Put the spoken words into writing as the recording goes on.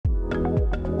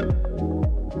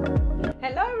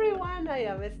I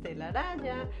am Estela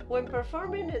Araya. When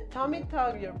performing a tummy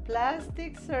tuck, your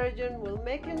plastic surgeon will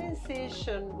make an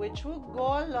incision which will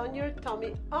go along your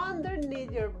tummy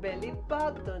underneath your belly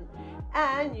button,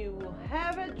 and you will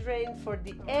have a drain for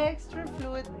the extra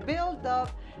fluid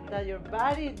buildup that your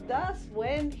body does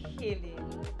when healing.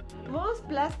 Most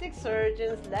plastic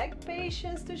surgeons like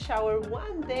patients to shower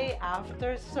one day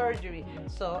after surgery,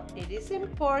 so it is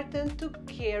important to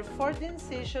care for the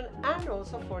incision and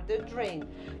also for the drain.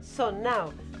 So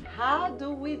now, how do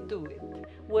we do it?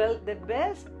 Well, the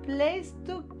best place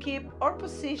to keep or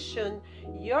position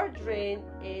your drain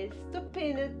is to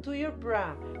pin it to your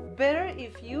bra. Better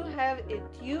if you have a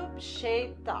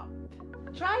tube-shaped top.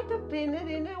 Try to pin it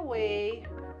in a way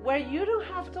where you don't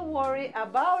have to worry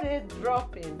about it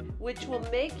dropping, which will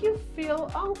make you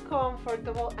feel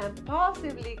uncomfortable and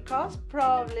possibly cause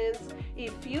problems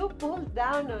if you pull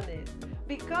down on it.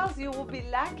 Because you will be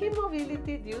lacking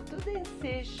mobility due to the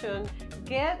incision,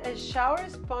 get a shower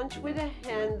sponge with a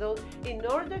handle in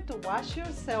order to wash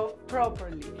yourself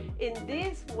properly. In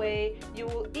this way, you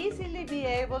will easily be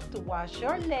able to wash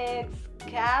your legs,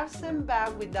 calves, and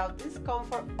back without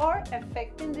discomfort or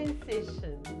affecting the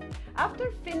incision.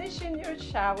 After finishing your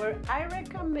shower, I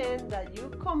recommend that you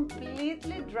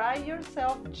completely dry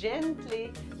yourself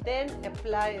gently, then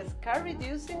apply a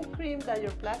scar-reducing cream that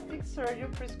your plastic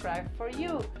surgeon prescribed for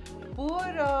you.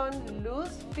 Put on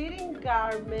loose-fitting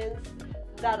garments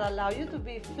that allow you to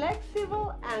be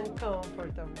flexible and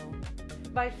comfortable.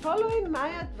 By following my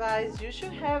advice, you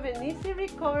should have an easy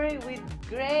recovery with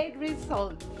great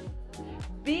results.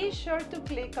 Be sure to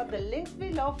click on the links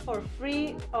below for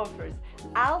free offers.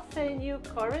 I'll send you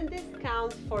current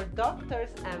discounts for doctors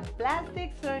and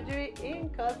plastic surgery in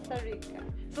Costa Rica.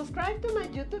 Subscribe to my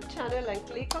YouTube channel and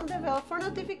click on the bell for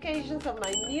notifications of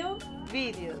my new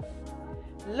videos.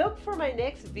 Look for my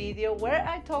next video where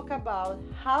I talk about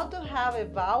how to have a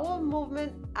bowel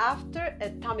movement after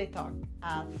a tummy tuck.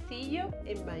 I'll see you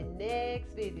in my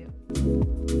next video.